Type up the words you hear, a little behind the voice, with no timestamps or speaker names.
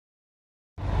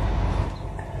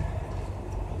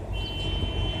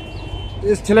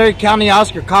This is Tulare County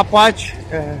Oscar Cop Watch,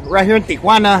 right here in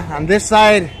Tijuana. On this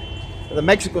side, the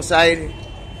Mexico side,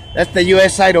 that's the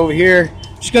U.S. side over here.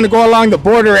 Just gonna go along the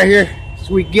border right here,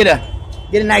 so we get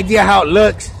an idea how it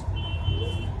looks.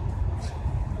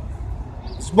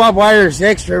 This barbed wire is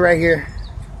extra right here.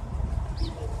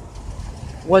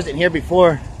 Wasn't here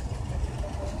before.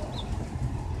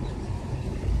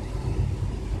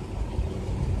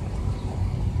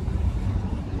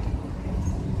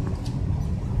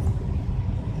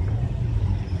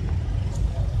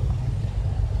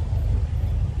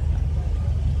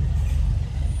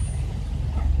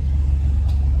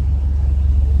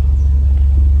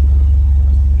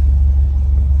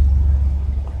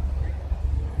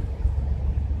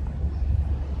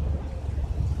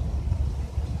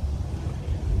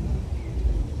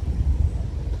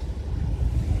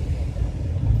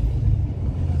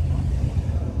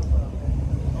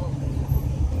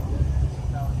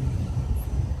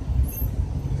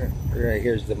 Right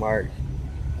here's the mark.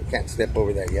 I can't step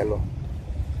over that yellow.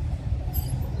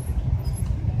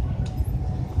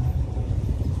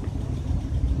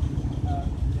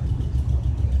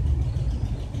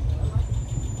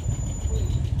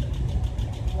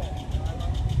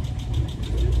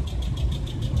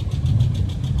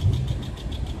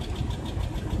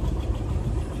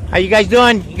 How you guys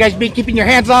doing? You guys been keeping your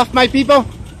hands off my people?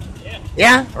 Yeah.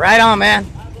 Yeah? Right on, man.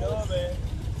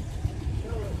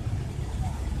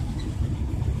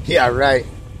 Yeah, right.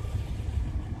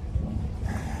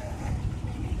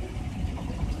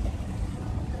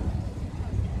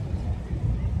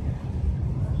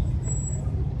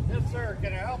 Yes, sir.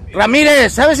 Can I help you?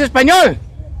 Ramírez, ¿sabes español?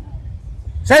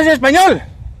 ¿Sabes español?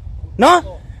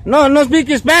 ¿No? No, no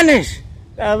speak Spanish.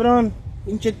 Cabrón,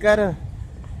 pinche cara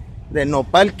de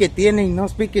nopal que tiene y no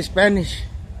speak Spanish.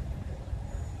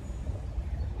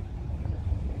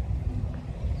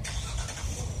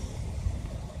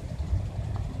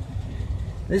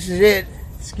 This is it.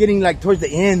 It's getting like towards the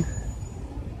end.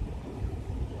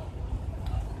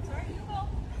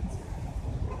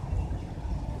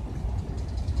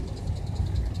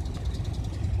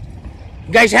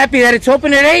 You guys happy that it's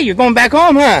open today? You're going back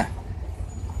home, huh?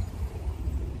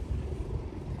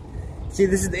 See,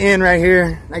 this is the end right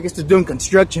here. I guess they're doing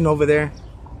construction over there.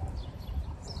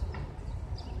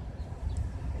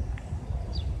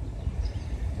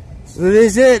 So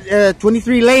this is it.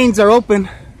 23 lanes are open.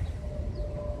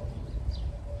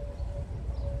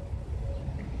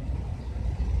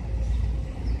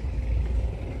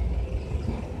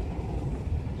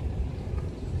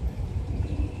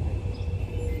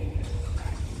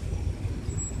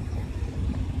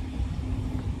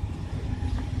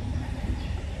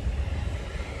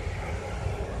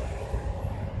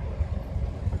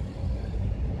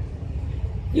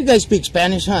 You guys speak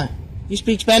Spanish, huh? You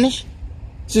speak Spanish?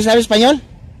 ¿Sí sabe español?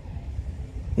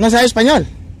 ¿No sabe español?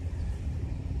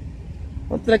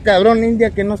 Otra cabrón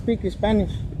india que no speak Spanish.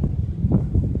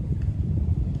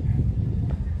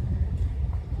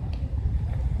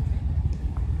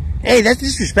 Hey, that's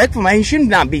disrespectful, man. You should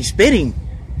not be spitting.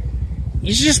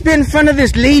 You should just spit in front of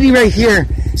this lady right here.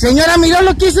 Señora, mira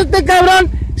lo que hizo este cabrón.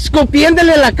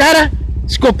 Escopiéndole la cara.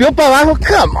 Escopió para abajo.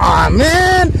 Come on,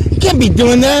 man. You can't be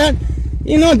doing that.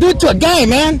 You know, do it to a guy,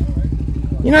 man.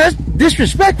 You know, that's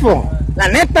disrespectful. La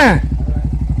neta.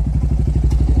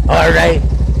 Alright.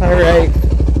 Alright.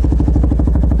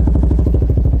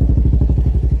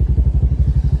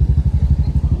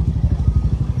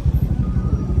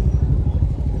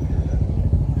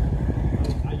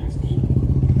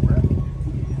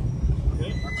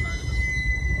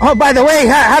 Oh, by the way,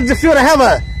 how does it feel to have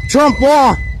a Trump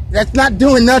wall that's not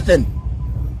doing nothing?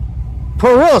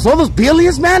 For reals, all those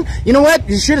billions, man. You know what?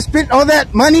 You should have spent all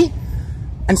that money.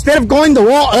 Instead of going the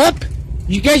wall up,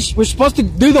 you guys were supposed to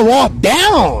do the wall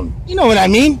down. You know what I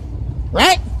mean,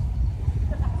 right?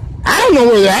 I don't know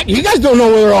where they're at. You guys don't know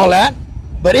where they're all at.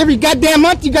 But every goddamn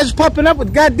month, you guys are popping up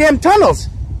with goddamn tunnels.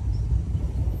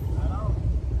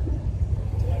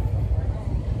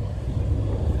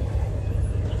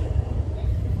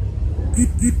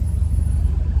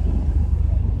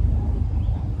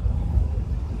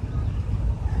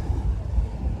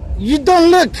 You don't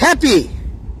look happy.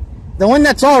 The one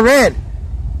that's all red.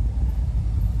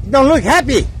 You don't look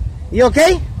happy. You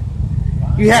okay?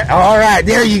 You had, all right,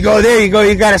 there you go, there you go.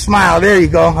 You got a smile, there you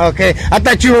go. Okay, I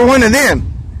thought you were one of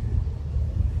them.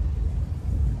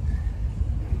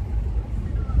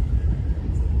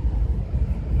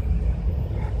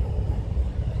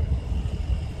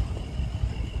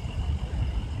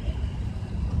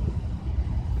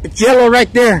 It's yellow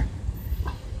right there.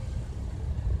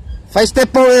 If I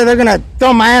step over there, they're gonna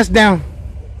throw my ass down.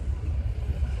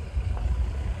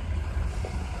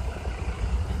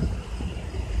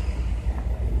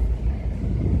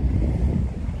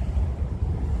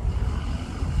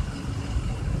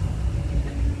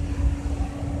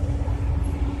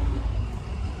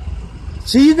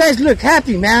 See, you guys look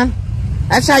happy, man.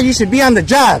 That's how you should be on the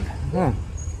job. Huh.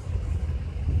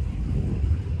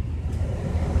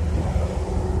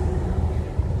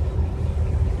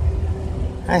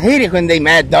 I hate it when they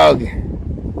mad dog.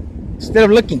 Instead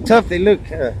of looking tough, they look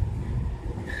they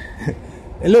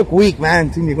look weak,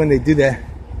 man, to me when they do that.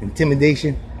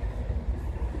 Intimidation.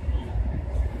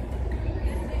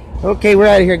 Okay, we're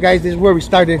out of here, guys. This is where we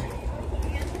started.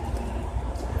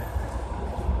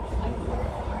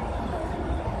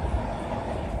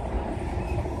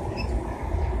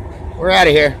 We're out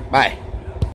of here. Bye.